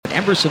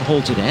Emberson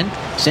holds it in,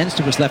 sends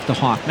to his left to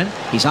Hoffman.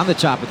 He's on the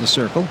top of the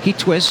circle. He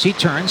twists, he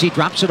turns, he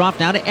drops it off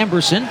now to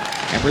Emberson.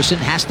 Emberson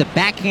has to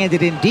backhand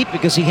it in deep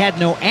because he had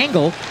no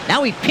angle.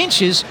 Now he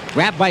pinches,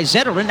 grabbed by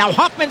Zetterlund. Now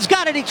Hoffman's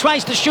got it. He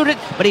tries to shoot it,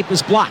 but he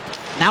was blocked.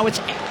 Now it's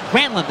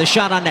Granlund, the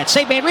shot on net.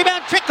 Save made,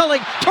 rebound,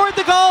 trickling toward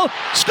the goal.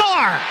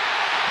 Score!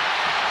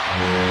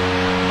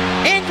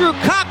 Andrew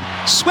Kopp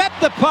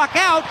swept the puck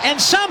out, and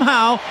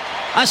somehow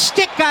a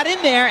stick got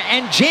in there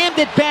and jammed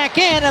it back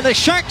in, and the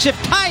Sharks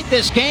have tied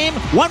this game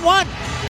 1-1.